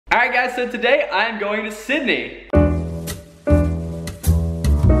Alright guys, so today I'm going to Sydney.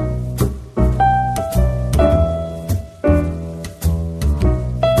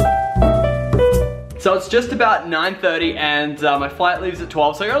 So it's just about 9:30 and my flight leaves at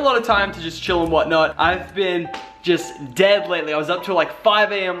 12, so I got a lot of time to just chill and whatnot. I've been just dead lately. I was up till like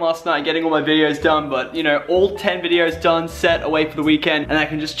 5 AM last night getting all my videos done, but you know, all 10 videos done, set away for the weekend, and I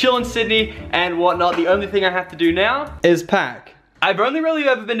can just chill in Sydney and whatnot. The only thing I have to do now is pack. I've only really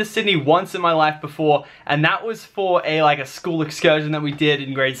ever been to Sydney once in my life before, and that was for a school excursion that we did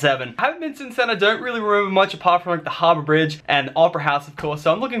in grade 7. I haven't been since then. I don't really remember much apart from like the Harbour Bridge and Opera House, of course,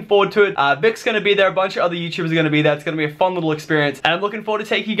 so I'm looking forward to it. Vick's gonna be there, a bunch of other YouTubers are gonna be there. It's gonna be a fun little experience, and I'm looking forward to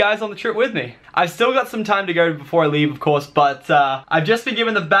taking you guys on the trip with me. I've still got some time to go before I leave, of course, but I've just been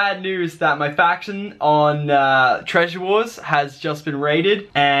given the bad news that my faction on Treasure Wars has just been raided,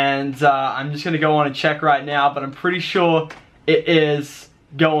 and I'm just gonna go on and check right now, but I'm pretty sure it is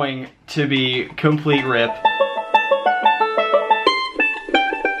going to be complete rip.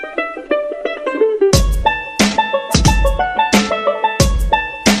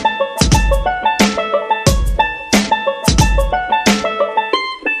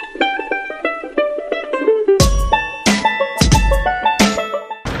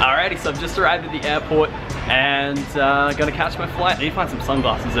 Alrighty, so I've just arrived at the airport and gotta catch my flight. I need to find some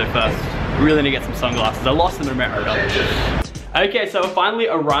sunglasses though first. Really need to get some sunglasses. I lost them in America. Okay, so I finally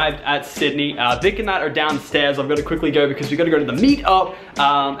arrived at Sydney. Vick and Nat are downstairs. I've got to quickly go because we've got to go to the meetup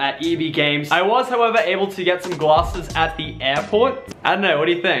at EB Games. I was, however, able to get some glasses at the airport. I don't know, what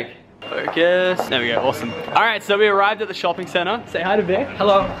do you think? Focus. There we go, awesome. All right, so we arrived at the shopping center. Say hi to Vick.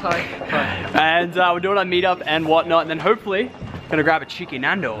 Hello, hi. And we're doing our meetup and whatnot, and then hopefully, gonna grab a Chicken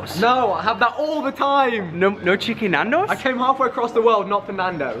Nando's. No, I have that all the time. No Chicken Nando's? I came halfway across the world, not for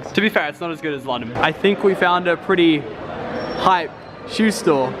Nando's. To be fair, it's not as good as London. I think we found a pretty hype shoe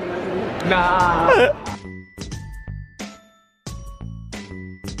store. Nah.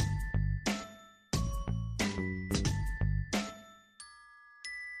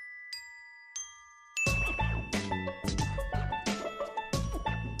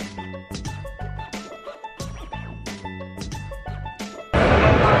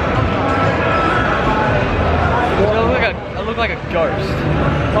 I look like a ghost.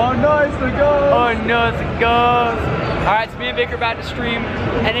 Oh no, it's the ghost. Oh no, it's a ghost. Alright, so me and Vick are about to stream,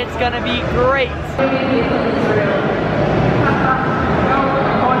 and it's gonna be great.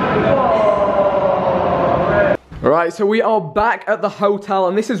 Right, so we are back at the hotel,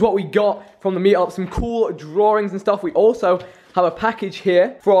 and this is what we got from the meetup. Some cool drawings and stuff. We also have a package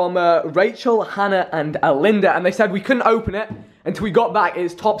here from Rachel, Hannah, and Linda, and they said we couldn't open it until we got back.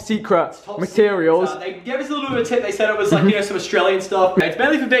 It's top secret materials. They gave us a little bit of a tip. They said it was like, you know, some Australian stuff. It's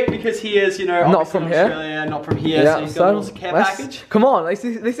mainly for Vick because he is, you know, not from here. Australia, not from here, yeah, so he's got a little care package. Come on, this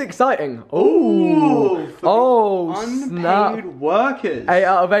is exciting. Ooh, oh, unpaid snap. workers. 8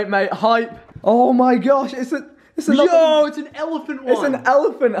 out of 8, mate. Hype. Oh my gosh, it's an Yo, it's an elephant one. It's an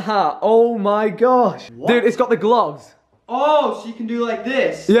elephant hat. Oh my gosh. What? Dude, it's got the gloves. Oh, so you can do like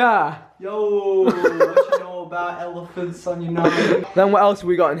this. Yeah. Yo, what you know about elephants on your nose? Then what else have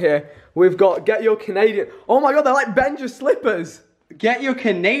we got in here? We've got Get Your Canadian. Oh my god, they're like Benja's slippers. Get your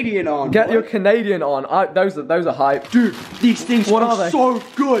Canadian on. Get your Canadian on. Those are hype. Dude, these things what are they? So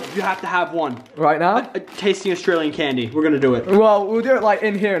good. You have to have one. Right now? Tasting Australian candy. We're gonna do it. Well, we'll do it like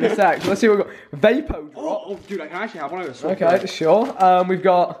in here in a sec. Let's see what we've got. Vapo drop. Oh, dude, I can actually have one of those. Okay, good. Sure. We've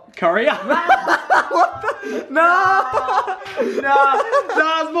got curry. What the? No! No,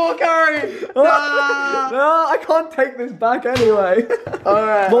 there's more curry. No, no, I can't take this back anyway.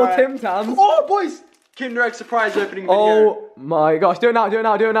 Alright. More Tim Tams. Oh, boys! Kinder Egg surprise opening video. Oh my gosh, do it now, do it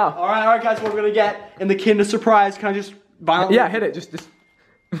now, do it now. Alright guys, what we're gonna get in the Kinder surprise, can I just violently? Yeah, hit it, just.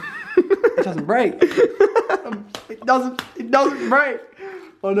 It doesn't break. It doesn't break.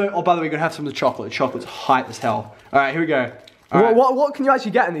 Oh no, oh by the way, we're gonna have some of the chocolate. The chocolate's hype as hell. Alright, here we go. Right. What can you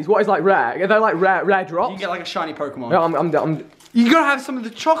actually get in these? What is like rare? Are they like rare drops? You can get like a shiny Pokemon. No, I'm you gotta have some of the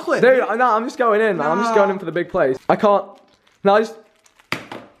chocolate. Dude, no, I'm just going in, man. I'm just going in for the big place. I can't. No, I just.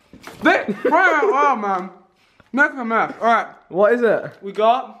 Oh man. Make a mess. Alright. What is it? We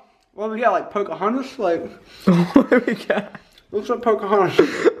got, what do we get? Like Pocahontas? Like. What do we get? Looks like Pocahontas.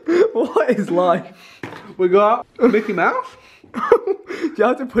 What is life? We got Mickey Mouse. You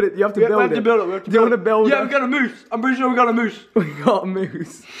have to put it, you have to build it. We have to build it. We have to do you want to build it? Yeah, we got a moose. I'm pretty sure we got a moose. We got a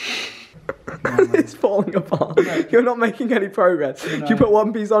moose. It's falling apart. No. You're not making any progress. No. You put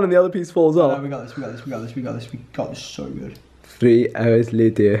one piece on and the other piece falls off. No, we got this, we got this, we got this, we got this. We got this so good. 3 hours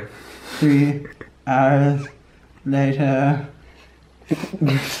later. 3 hours later.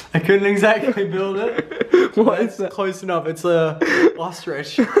 I couldn't exactly build it. What is that? Close enough. It's a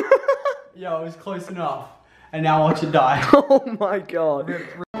ostrich. Yo, it was close enough. And now watch it die. Oh my god.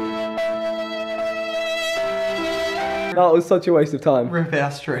 That was such a waste of time. Rip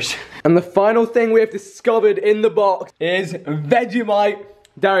ostrich. And the final thing we have discovered in the box is Vegemite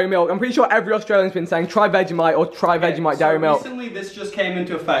dairy milk. I'm pretty sure every Australian's been saying try Vegemite or try Vegemite dairy milk. Recently this just came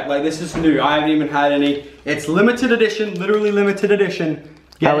into effect. Like this is new. I haven't even had any. It's limited edition, literally limited edition.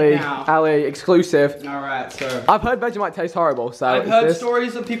 Get it now. Ali, exclusive. Alright, so. I've heard Vegemite tastes horrible, so. I've heard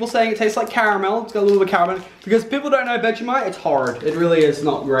stories of people saying it tastes like caramel. It's got a little bit of caramel. Because people don't know Vegemite, it's horrid. It really is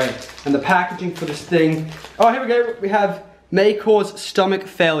not great. And the packaging for this thing. Oh, here we go. We have may cause stomach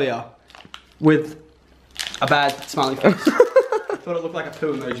failure with a bad smiley face. I thought it looked like a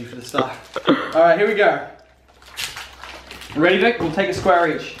poo emoji for the start. Alright, here we go. Ready, Vic? We'll take a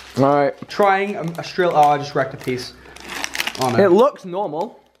square each. Alright. Trying a strill. Oh, I just wrecked a piece. Oh, no. It looks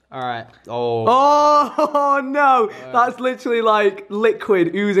normal. Alright. Oh. Oh no! That's literally like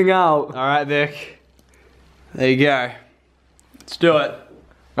liquid oozing out. Alright, Vic. There you go. Let's do it.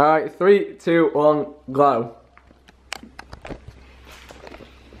 Alright, 3, 2, 1, go.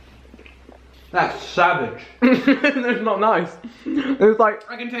 That's savage. It's not nice. It's like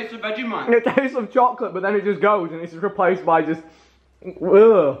I can taste the Vegemite. it tastes of chocolate, but then it just goes and it's just replaced by just.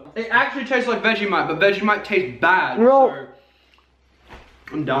 Ugh. It actually tastes like Vegemite, but Vegemite tastes bad. No. So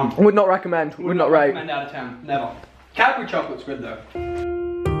I'm dumb. Would not recommend. Would not rate. Recommend out of 10. Never. Cadbury chocolate's good though.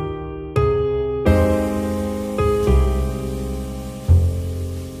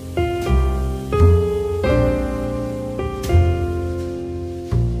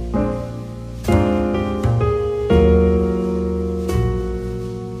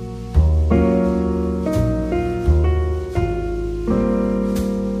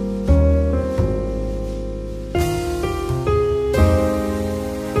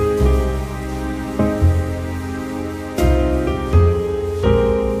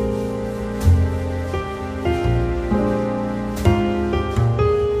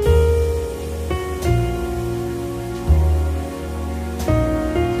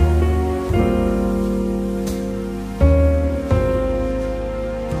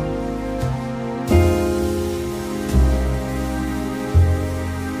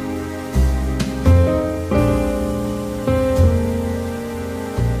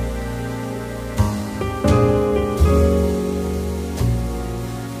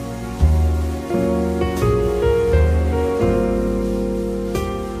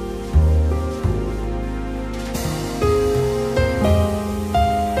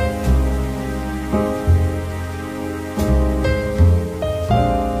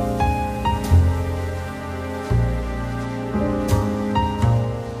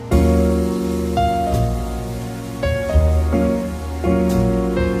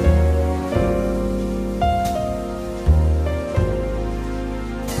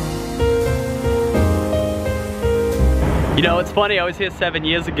 You know, it's funny, I was here 7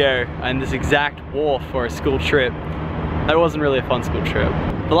 years ago on this exact wharf for a school trip. That wasn't really a fun school trip.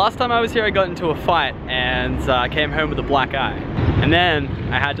 The last time I was here I got into a fight and I came home with a black eye. And then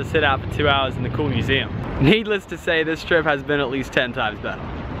I had to sit out for 2 hours in the cool museum. Needless to say, this trip has been at least 10 times better.